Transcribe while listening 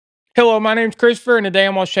Hello, my name is Christopher, and today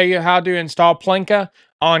I'm going to show you how to install Planka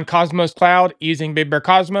on Cosmos Cloud using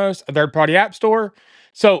BigBearCosmos, a third-party app store.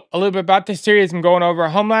 So, a little bit about this series, I'm going over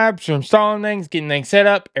home labs, installing things, getting things set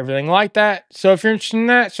up, everything like that. So, if you're interested in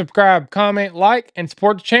that, subscribe, comment, like, and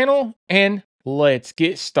support the channel, and let's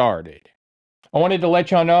get started. I wanted to let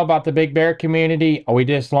y'all know about the Big Bear community. We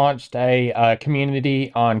just launched a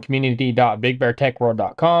community on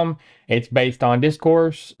community.bigbeartechworld.com. It's based on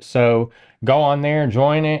discourse, so go on there,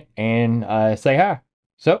 join it, and say hi.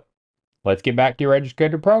 So, let's get back to your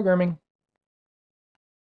registered programming.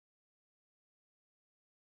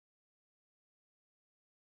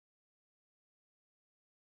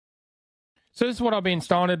 So this is what I'll be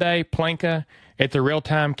installing today, Planka. It's a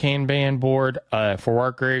real-time Kanban board for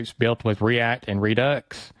workgroups built with React and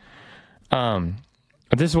Redux. This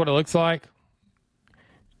is what it looks like.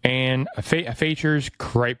 And features: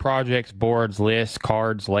 create projects, boards, lists,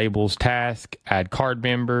 cards, labels, tasks, add card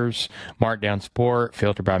members, markdown support,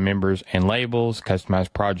 filter by members and labels,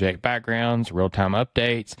 customize project backgrounds, real-time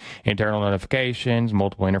updates, internal notifications,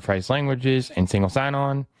 multiple interface languages, and single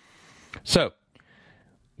sign-on. So,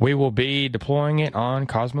 we will be deploying it on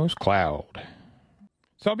Cosmos Cloud.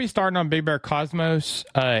 So I'll be starting on BigBearCosmos.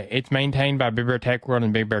 It's maintained by Big Bear Tech World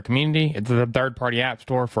and Big Bear Community. It's a third-party app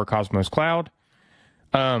store for Cosmos Cloud.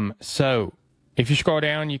 So if you scroll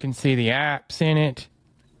down, you can see the apps in it,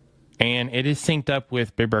 and it is synced up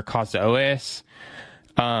with BigBearCosmos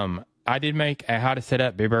OS. I did make a how to set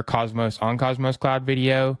up BigBearCosmos on Cosmos Cloud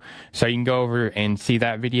video, so you can go over and see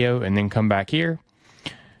that video and then come back here.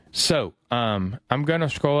 So, I'm going to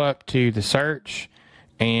scroll up to the search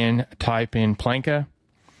and type in Planka.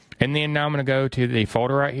 And then now I'm going to go to the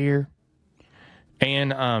folder right here.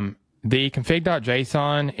 And the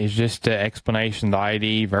config.json is just the explanation, the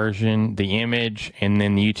ID, version, the image, and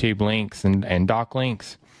then the YouTube links and doc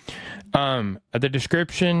links. The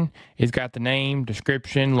description has got the name,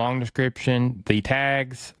 description, long description, the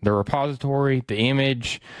tags, the repository, the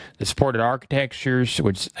image, the supported architectures,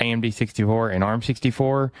 which is AMD 64 and ARM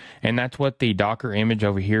 64, and that's what the Docker image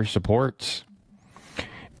over here supports,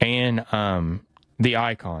 and the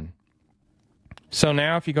icon. So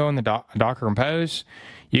now if you go in the Docker Compose,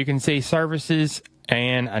 you can see services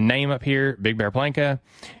and a name up here, Big Bear Planka,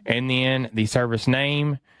 and then the service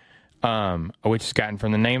name, which is gotten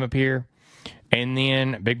from the name up here, and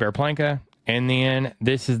then Big Bear Planka, and then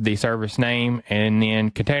this is the service name, and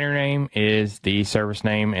then container name is the service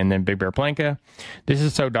name, and then Big Bear Planka. This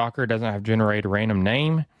is so Docker doesn't have to generate a random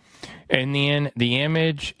name. And then the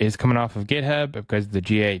image is coming off of GitHub because of the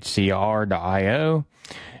ghcr.io.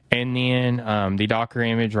 And then the Docker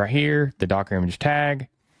image right here, the Docker image tag.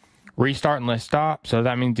 Restart unless stop. So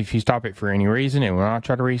that means if you stop it for any reason, it will not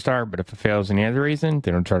try to restart. But if it fails any other reason,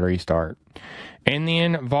 then it'll try to restart. And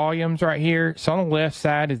then volumes right here. So on the left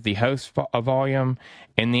side is the host volume.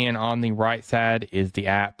 And then on the right side is the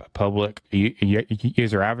app public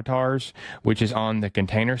user avatars, which is on the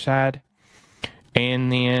container side.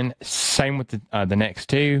 And then same with the next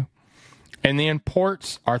two. And then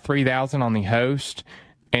ports are 3000 on the host.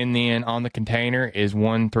 And then on the container is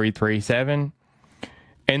 1337.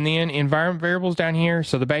 And then environment variables down here.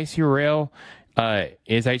 So the base URL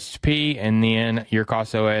is HTTP, and then your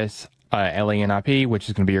CosOS LENIP, which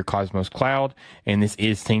is going to be your Cosmos Cloud. And this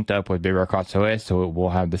is synced up with BigBearCosmos, so it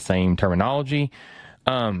will have the same terminology.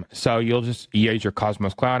 So you'll just use your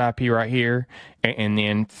Cosmos Cloud IP right here, and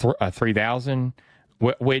then 3000,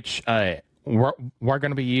 which we're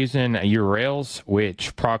going to be using URLs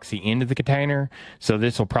which proxy into the container. So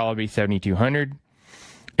this will probably be 7200.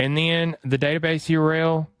 And then the database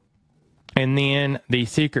URL, and then the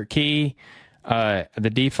secret key, the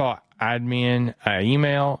default admin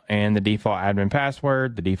email, and the default admin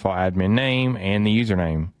password, the default admin name, and the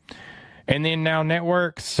username. And then now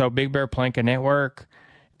networks, so Big Bear Planka network,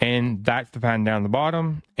 and that's defined down the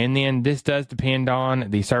bottom. And then this does depend on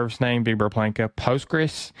the service name, Big Bear Planka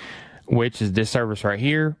Postgres, which is this service right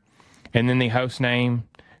here, and then the host name.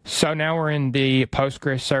 So now we're in the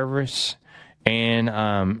Postgres service, and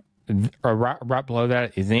right below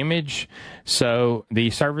that is image. So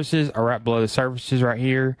the services are right below the services right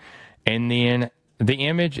here, and then the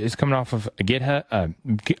image is coming off of GitHub,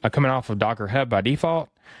 coming off of Docker Hub by default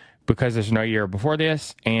because there's no URL before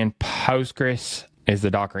this, and Postgres is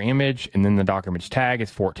the Docker image, and then the Docker image tag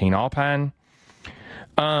is 14 Alpine.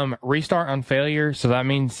 Restart on failure. So that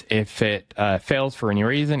means if it fails for any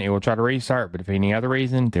reason, it will try to restart, but if any other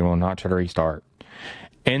reason, then it will not try to restart.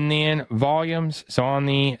 And then volumes. So on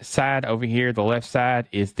the side over here, the left side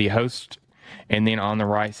is the host, and then on the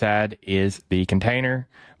right side is the container,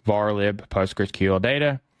 var lib postgresql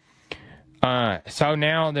data. So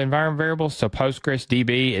now the environment variables, so Postgres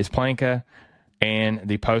DB is Planka, and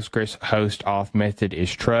the Postgres host auth method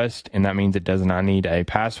is trust, and that means it does not need a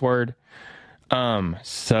password.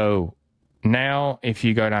 So now if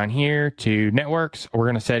you go down here to networks, we're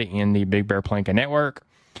going to set it in the Big Bear Planka network.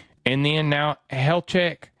 And then now health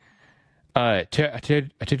check to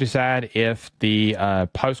decide if the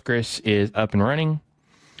Postgres is up and running.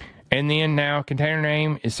 And then now container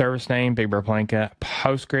name is service name, Big Bear Planka,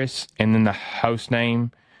 Postgres, and then the host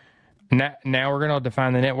name. Now we're going to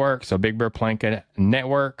define the network. So Big Bear Planka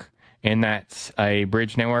network, and that's a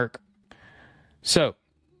bridge network. So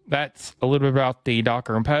that's a little bit about the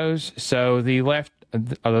Docker Impose. So the left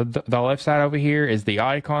side over here is the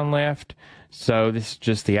icon left. So this is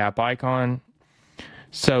just the app icon.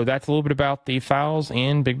 So that's a little bit about the files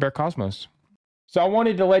in BigBearCosmos. So I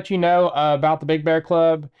wanted to let you know about the Big Bear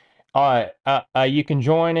Club. You can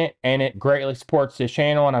join it, and it greatly supports this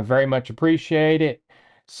channel, and I very much appreciate it.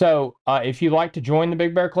 So if you'd like to join the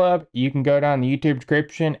Big Bear Club, you can go down the YouTube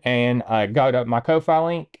description and go to my Ko-Fi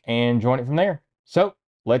link and join it from there. So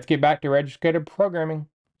let's get back to registered programming.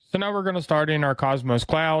 So now we're going to start in our Cosmos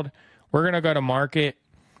Cloud. We're going to go to Market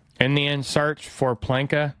and then search for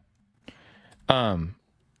Planka.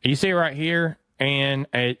 You see right here, and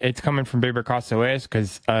it's coming from BigBearCosmos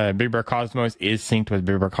because BigBearCosmos is synced with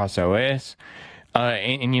BigBearCosmos.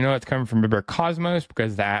 And you know it's coming from BigBearCosmos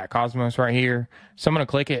because that Cosmos right here. So I'm going to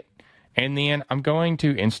click it, and then I'm going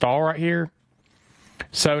to install right here.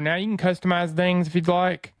 So now you can customize things if you'd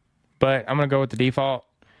like, but I'm going to go with the default.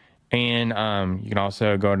 And you can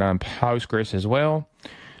also go down Postgres as well.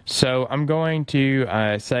 So I'm going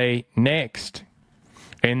to say next,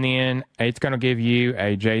 and then it's going to give you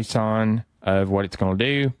a JSON of what it's going to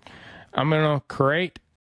do. I'm going to create.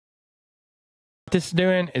 What this is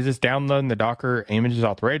doing is it's downloading the Docker images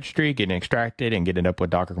off the registry, getting extracted, and getting it up with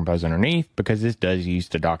Docker Compose underneath, because this does use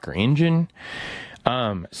the Docker engine.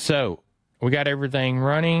 So we got everything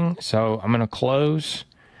running. So I'm going to close,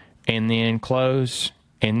 and then close,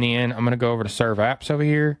 and then I'm going to go over to Serve Apps over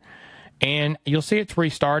here, and you'll see it's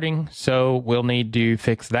restarting. So we'll need to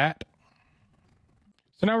fix that.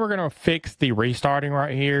 So now we're going to fix the restarting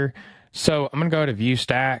right here. So I'm going to go to View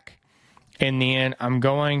Stack, and then I'm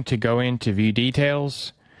going to go into View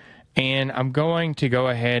Details, and I'm going to go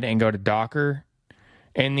ahead and go to Docker,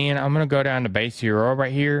 and then I'm going to go down to base URL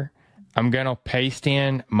right here. I'm going to paste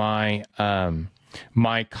in my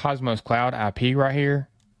my Cosmos Cloud IP right here,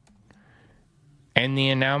 and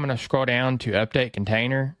then now I'm going to scroll down to Update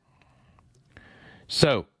Container.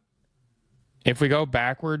 So if we go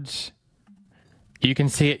backwards, you can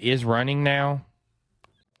see it is running now.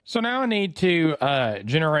 So now I need to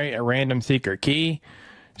generate a random secret key.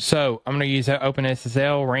 So I'm going to use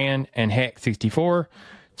OpenSSL, RAND, and hex64.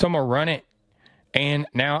 So I'm going to run it. And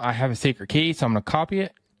now I have a secret key. So I'm going to copy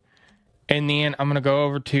it. And then I'm going to go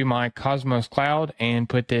over to my Cosmos Cloud and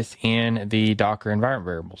put this in the Docker environment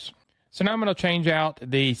variables. So now I'm going to change out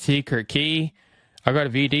the secret key. I'll go to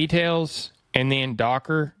View Details and then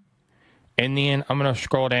Docker. And then I'm going to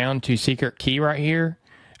scroll down to secret key right here.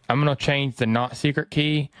 I'm going to change the not secret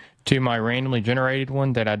key to my randomly generated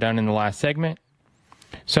one that I done in the last segment.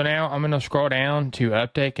 So now I'm going to scroll down to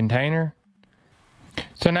update container.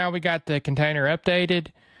 So now we got the container updated.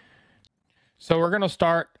 So we're going to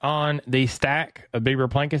start on the stack, a Big Bear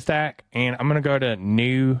Planka stack, and I'm going to go to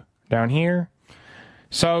new down here.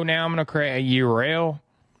 So now I'm going to create a URL.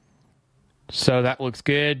 So that looks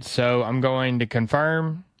good. So I'm going to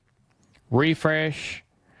confirm, refresh,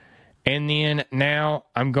 and then now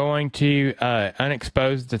I'm going to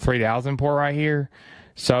unexpose the 3000 port right here.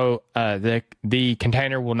 So the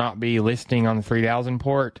container will not be listing on the 3000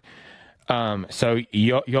 port. So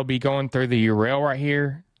you'll be going through the URL right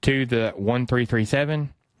here to the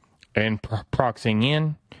 1337 and proxying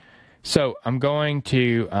in. So I'm going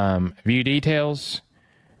to View Details,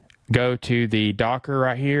 go to the Docker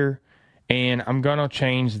right here, and I'm going to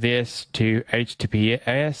change this to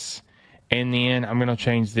HTTPS. And then I'm going to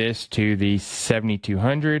change this to the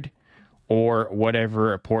 7200 or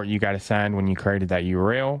whatever port you got assigned when you created that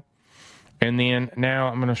URL. And then now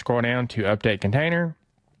I'm going to scroll down to update container.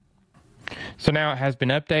 So now it has been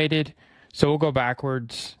updated. So we'll go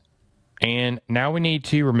backwards. And now we need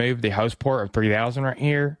to remove the host port of 3000 right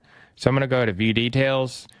here. So I'm going to go to View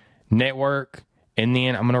Details, Network, and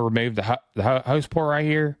then I'm going to remove the host port right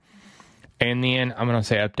here. And then I'm going to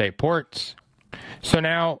say Update Ports. So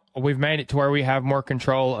now we've made it to where we have more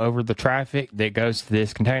control over the traffic that goes to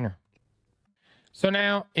this container. So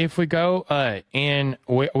now if we go and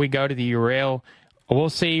we go to the URL, we'll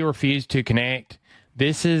see refuse to connect.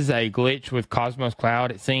 This is a glitch with Cosmos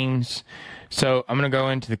Cloud, it seems. So I'm going to go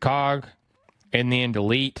into the cog, and then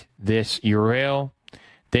delete this URL,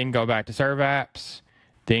 then go back to serve apps,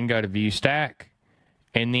 then go to view stack,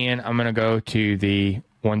 and then I'm going to go to the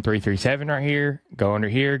 1337 right here, go under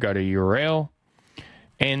here, go to URL,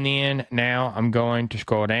 and then now I'm going to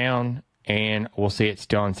scroll down and we'll see it's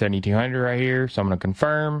still on 7200 right here. So I'm going to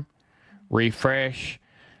confirm, refresh,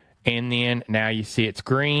 and then now you see it's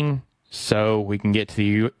green, so we can get to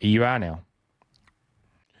the UI now.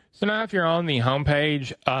 So now if you're on the home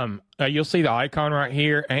page, you'll see the icon right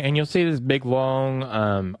here, and you'll see this big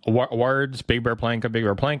long words, Big Bear Planka, Big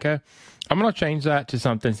Bear Planka. I'm going to change that to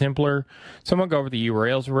something simpler. So I'm going to go over the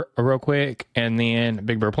URLs real quick, and then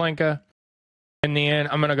Big Bear Planka. And then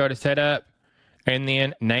I'm going to go to setup, and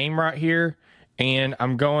then name right here, and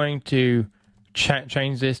I'm going to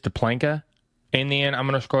change this to Planka. And then I'm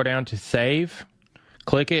going to scroll down to save,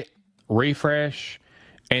 click it, refresh,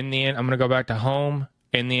 and then I'm going to go back to home.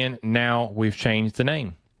 And then now we've changed the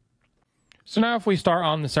name. So now if we start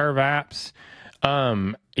on the serve apps,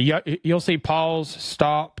 you'll see pause,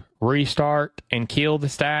 stop, restart, and kill the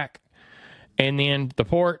stack. And then the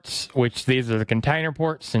ports, which these are the container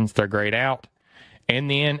ports since they're grayed out.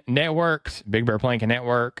 And then networks, Big Bear Planka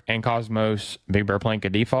Network, and Cosmos, Big Bear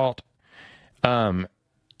Planka Default.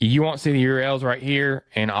 You won't see the URLs right here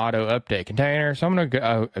and auto update container. So I'm going to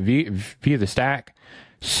go view the stack.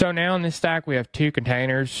 So now in this stack, we have two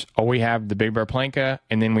containers. We have the Big Bear Planka,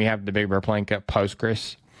 and then we have the Big Bear Planka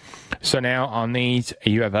Postgres. So now on these,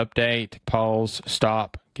 you have update, pause,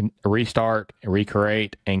 stop, restart,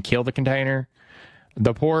 recreate, and kill the container.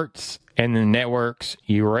 The ports and the networks,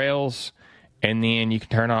 URLs, and then you can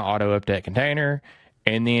turn on auto update container,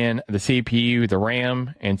 and then the CPU, the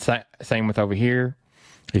RAM, and same with over here,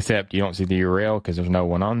 except you don't see the URL because there's no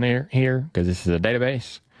one on there here because this is a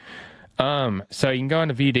database. So you can go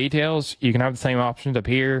into view details. You can have the same options up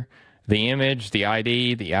here, the image, the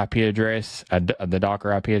ID, the IP address, the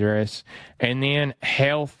Docker IP address, and then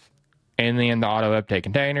health, and then the auto update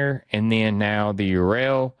container, and then now the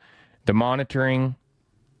URL, the monitoring,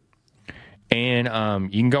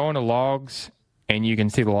 and you can go into logs, and you can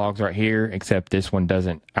see the logs right here, except this one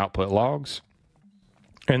doesn't output logs.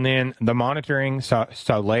 And then the monitoring, so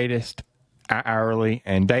latest, hourly,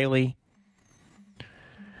 and daily.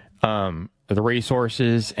 The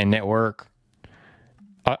resources and network,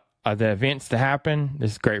 the events to happen.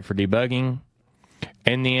 This is great for debugging.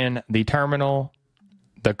 And then the terminal,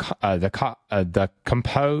 the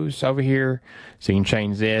compose over here. So you can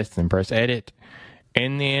change this and press edit.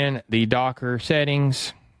 And then the Docker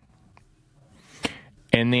settings.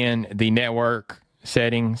 And then the network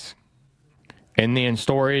settings. And then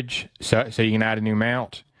storage. So you can add a new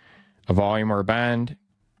mount, a volume or a bind.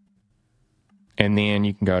 And then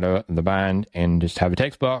you can go to the bind and just have a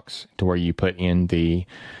text box to where you put in the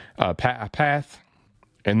path.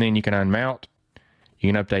 And then you can unmount.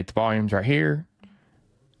 You can update the volumes right here.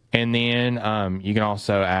 And then you can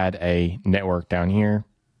also add a network down here,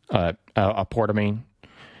 a port, I mean.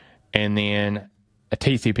 And then a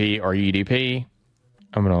TCP or UDP.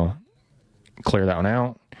 I'm going to clear that one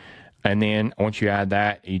out. And then once you add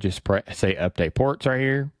that, you just say update ports right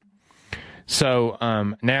here. So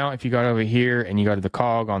now if you go over here and you go to the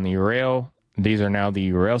cog on the URL, these are now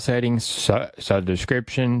the URL settings. So the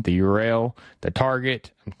description, the URL, the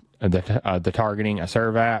target, the targeting, a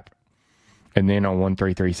serve app, and then on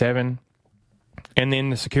 1337. And then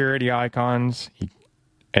the security icons,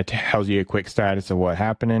 it tells you a quick status of what's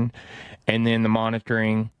happening. And then the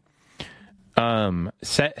monitoring,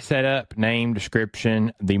 setup, name,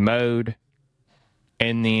 description, the mode,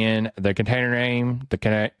 and then the container name,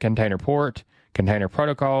 the container port, container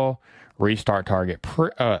protocol, restart target,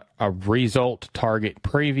 a result target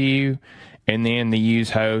preview, and then the use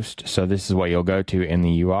host. So this is what you'll go to in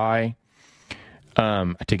the UI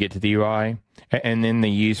to get to the UI. And then the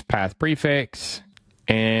use path prefix,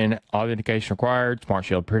 and authentication required, Smart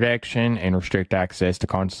Shield protection, and restrict access to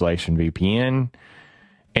Constellation VPN.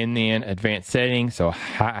 And then advanced settings, so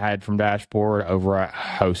hide from dashboard, overwrite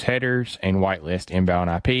host headers, and whitelist inbound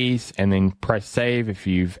IPs. And then press save if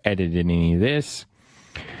you've edited any of this.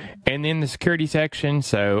 And then the security section,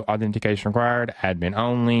 so authentication required, admin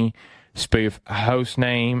only, spoof host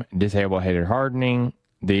name, disable header hardening,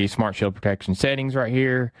 the Smart Shield protection settings right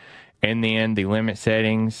here, and then the limit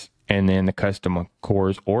settings, and then the custom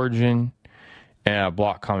cores origin,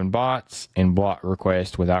 block common bots, and block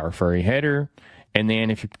request without referring header. And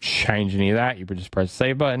then if you change any of that, you would just press the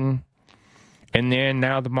save button. And then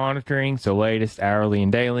now the monitoring, so latest, hourly,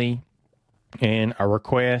 and daily, and a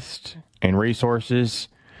request and resources.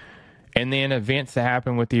 And then events that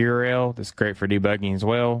happen with the URL. That's great for debugging as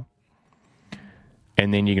well.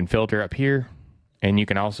 And then you can filter up here, and you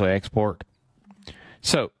can also export.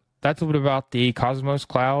 So that's a little bit about the Cosmos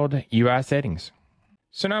Cloud UI settings.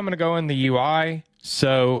 So now I'm going to go in the UI.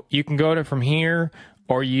 So you can go to it from here,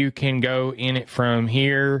 or you can go in it from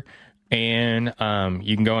here, and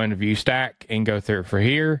you can go into view stack and go through it for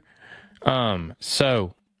here.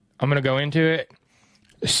 So I'm going to go into it.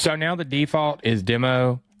 So now the default is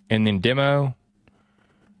demo, and then demo,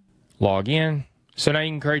 log in. So now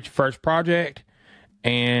you can create your first project,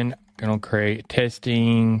 and I'm going to create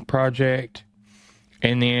testing project,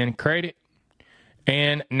 and then create it.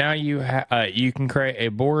 And now you can create a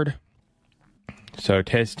board. So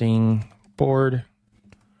testing board.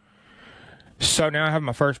 So now I have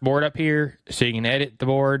my first board up here, so you can edit the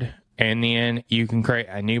board, and then you can create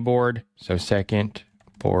a new board. So second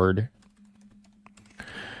board.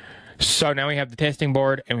 So now we have the testing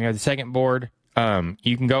board and we have the second board.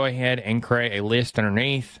 You can go ahead and create a list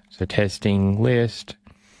underneath. So testing list,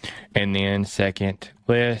 and then second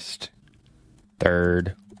list,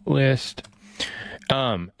 third list.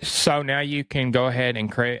 So now you can go ahead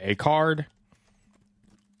and create a card,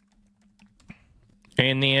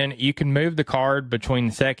 and then you can move the card between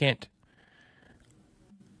the second,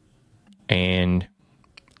 and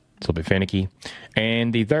it's a little bit finicky,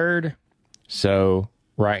 and the third. So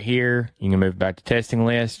right here, you can move back to testing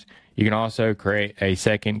list. You can also create a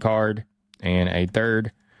second card and a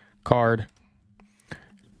third card,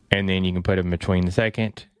 and then you can put them between the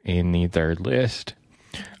second and the third list.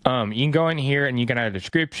 You can go in here and you can add a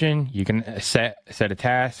description. You can set a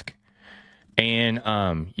task,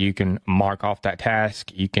 and you can mark off that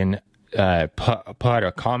task. You can put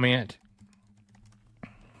a comment,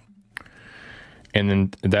 and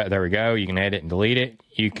then there we go. You can edit and delete it.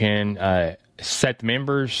 You can set the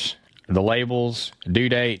members, the labels, due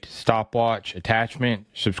date, stopwatch, attachment,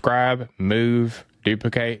 subscribe, move,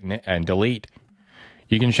 duplicate, and delete.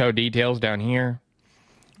 You can show details down here.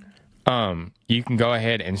 You can go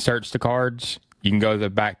ahead and search the cards. You can go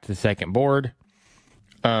back to the second board.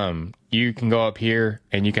 You can go up here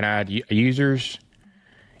and you can add users.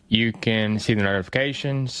 You can see the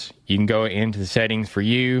notifications. You can go into the settings for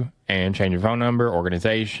you and change your phone number,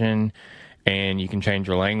 organization, and you can change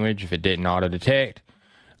your language if it didn't auto detect.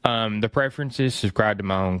 The preferences, subscribe to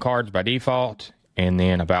my own cards by default, and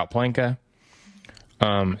then about Planka.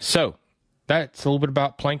 So that's a little bit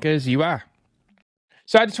about Planka's UI.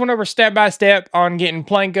 So I just went over step by step on getting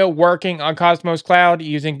Planka working on Cosmos Cloud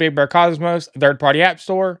using BigBearCosmos, third-party app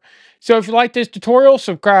store. So if you like this tutorial,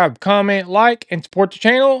 subscribe, comment, like, and support the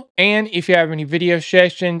channel. And if you have any video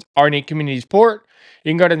suggestions or need community support, you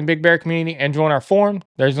can go to the Big Bear community and join our forum.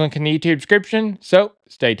 There's a link in the YouTube description. So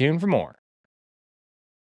stay tuned for more.